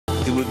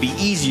it would be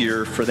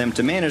easier for them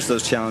to manage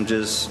those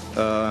challenges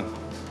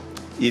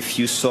if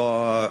you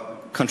saw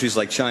countries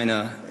like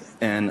China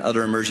and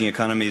other emerging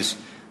economies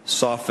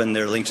soften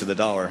their link to the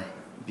dollar.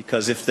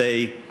 Because if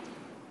they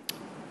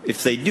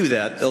do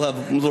that, they'll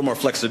have a little more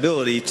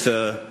flexibility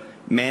to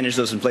manage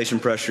those inflation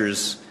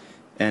pressures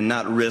and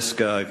not risk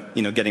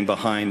getting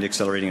behind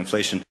accelerating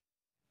inflation.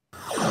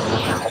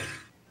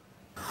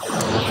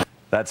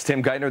 That's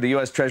Tim Geithner, the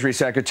U.S. Treasury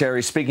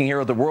Secretary, speaking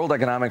here at the World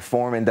Economic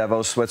Forum in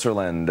Davos,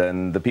 Switzerland.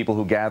 And the people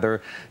who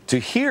gather to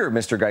hear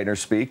Mr. Geithner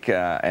speak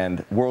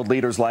and world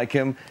leaders like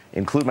him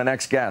include my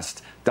next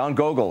guest. Don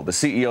Gogel, the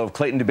CEO of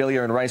Clayton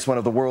Dubilier Rice, one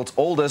of the world's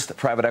oldest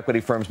private equity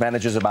firms,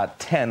 manages about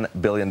 $10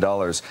 billion.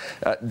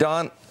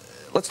 Don,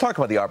 let's talk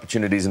about the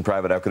opportunities in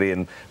private equity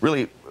and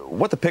really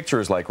what the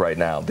picture is like right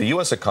now. The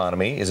U.S.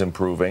 economy is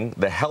improving.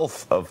 The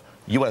health of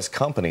U.S.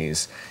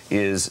 companies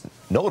is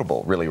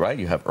notable, really, right?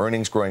 You have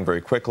earnings growing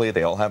very quickly.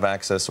 They all have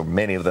access, or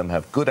many of them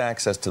have good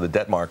access to the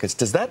debt markets.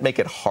 Does that make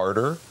it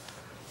harder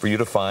for you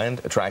to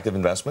find attractive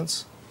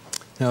investments?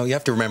 No, you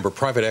have to remember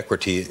private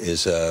equity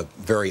is a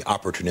very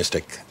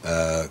opportunistic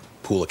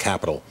pool of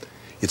capital.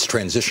 It's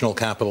transitional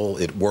capital.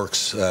 It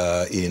works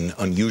in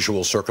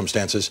unusual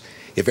circumstances.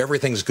 If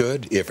everything's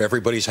good, if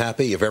everybody's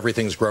happy, if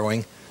everything's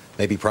growing,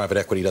 maybe private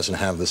equity doesn't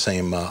have the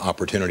same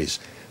opportunities.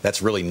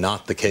 That's really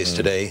not the case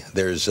today.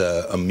 There's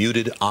a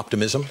muted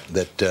optimism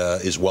that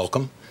is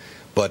welcome,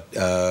 but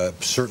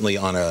certainly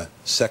on a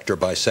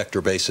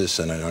sector-by-sector basis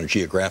and on a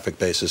geographic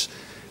basis,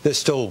 there's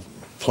still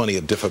plenty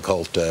of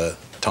difficult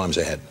times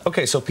ahead.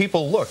 Okay, so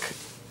people look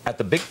at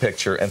the big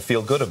picture and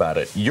feel good about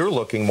it. You're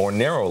looking more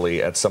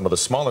narrowly at some of the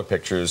smaller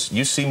pictures.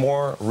 You see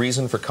more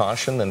reason for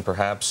caution than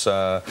perhaps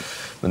the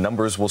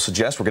numbers will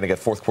suggest. We're going to get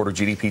fourth quarter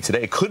GDP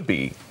today. It could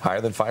be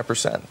higher than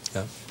 5%.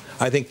 Yeah.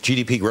 I think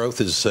GDP growth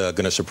is going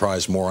to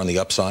surprise more on the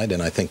upside,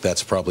 and I think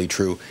that's probably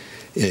true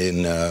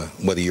in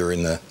whether you're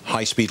in the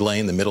high-speed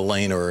lane, the middle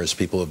lane, or as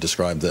people have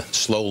described, the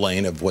slow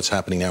lane of what's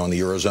happening now in the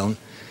Eurozone.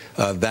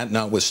 That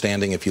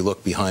notwithstanding, if you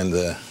look behind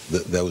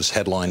those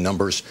headline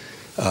numbers,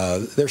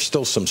 there's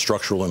still some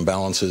structural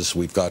imbalances.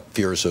 We've got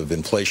fears of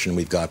inflation.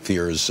 We've got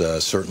fears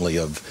certainly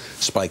of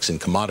spikes in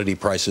commodity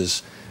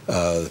prices.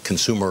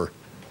 Consumer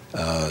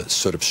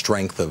sort of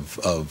strength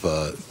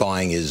of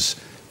buying is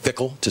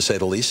fickle, to say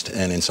the least,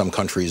 and in some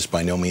countries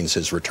by no means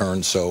has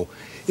returned. So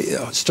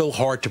still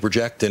hard to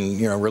project, and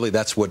really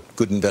that's what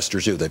good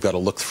investors do. They've got to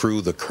look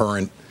through the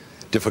current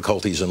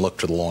difficulties and look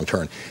to the long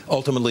term.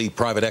 Ultimately,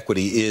 private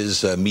equity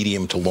is a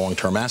medium to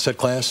long-term asset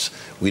class.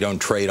 We don't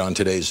trade on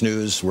today's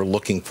news. We're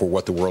looking for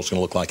what the world's going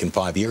to look like in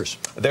 5 years.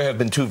 There have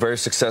been two very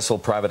successful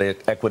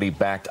private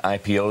equity-backed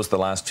IPOs the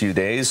last few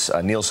days,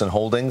 Nielsen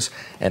Holdings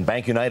and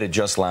Bank United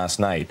just last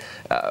night.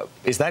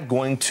 Is that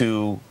going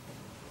to,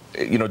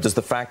 does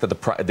the fact that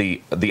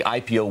the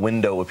IPO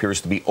window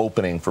appears to be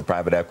opening for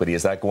private equity,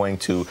 is that going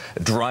to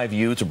drive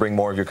you to bring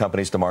more of your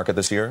companies to market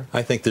this year?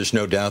 I think there's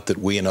no doubt that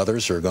we and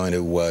others are going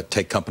to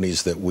take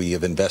companies that we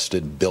have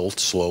invested, built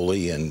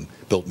slowly, and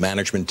built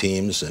management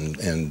teams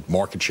and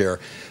market share.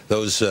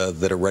 Those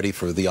that are ready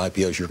for the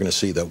IPOs, you're going to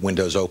see that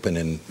windows open,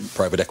 and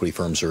private equity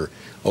firms are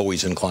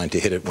always inclined to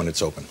hit it when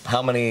it's open.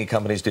 How many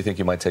companies do you think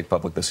you might take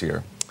public this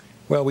year?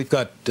 Well, we've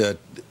got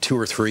two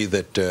or three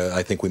that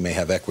I think we may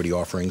have equity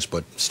offerings,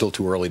 but still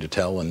too early to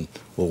tell, and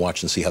we'll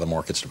watch and see how the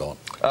markets develop.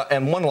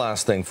 And one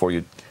last thing for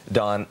you,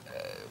 Don.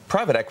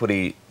 Private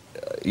equity,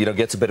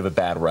 gets a bit of a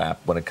bad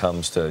rap when it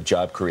comes to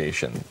job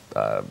creation.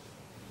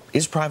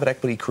 Is private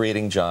equity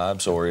creating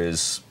jobs, or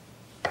is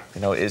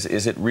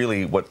it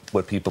really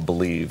what people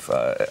believe?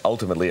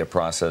 Ultimately, a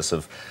process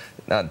of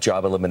not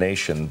job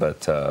elimination,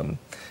 but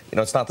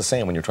it's not the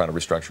same when you're trying to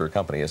restructure a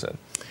company, is it?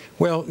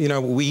 Well,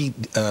 we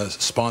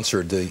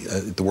sponsored,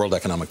 the World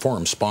Economic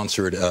Forum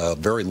sponsored a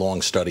very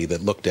long study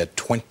that looked at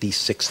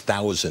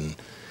 26,000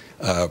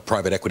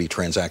 private equity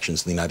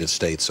transactions in the United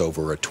States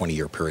over a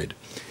 20-year period.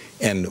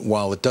 And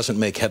while it doesn't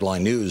make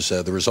headline news,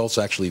 the results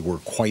actually were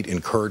quite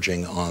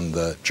encouraging on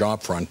the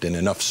job front, and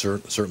enough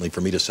certainly for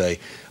me to say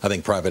I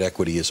think private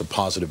equity is a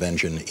positive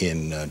engine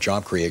in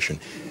job creation.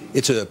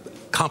 It's a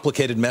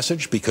complicated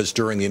message because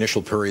during the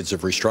initial periods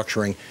of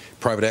restructuring,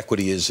 private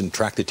equity is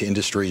attracted to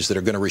industries that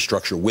are going to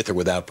restructure with or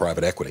without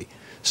private equity.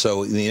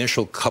 So in the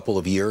initial couple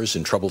of years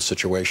in troubled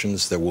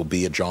situations, there will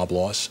be a job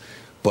loss.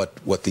 But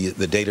what the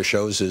data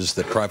shows is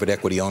that private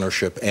equity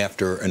ownership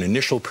after an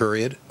initial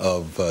period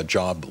of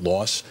job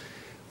loss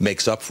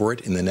makes up for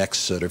it in the next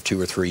sort of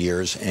 2 or 3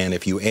 years. And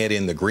if you add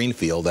in the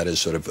greenfield, that is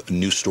sort of a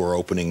new store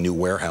opening, new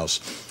warehouse,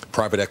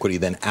 private equity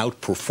then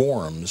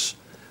outperforms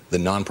the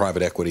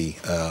non-private equity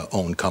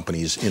owned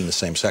companies in the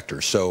same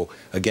sector. So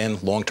again,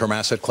 long-term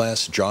asset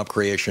class, job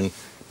creation,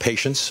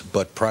 patience,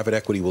 but private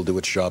equity will do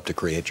its job to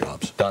create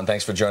jobs. Don,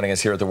 thanks for joining us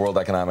here at the World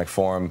Economic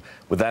Forum.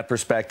 With that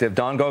perspective,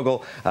 Don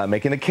Gogel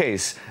making the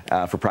case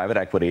for private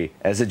equity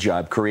as a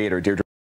job creator. Deirdre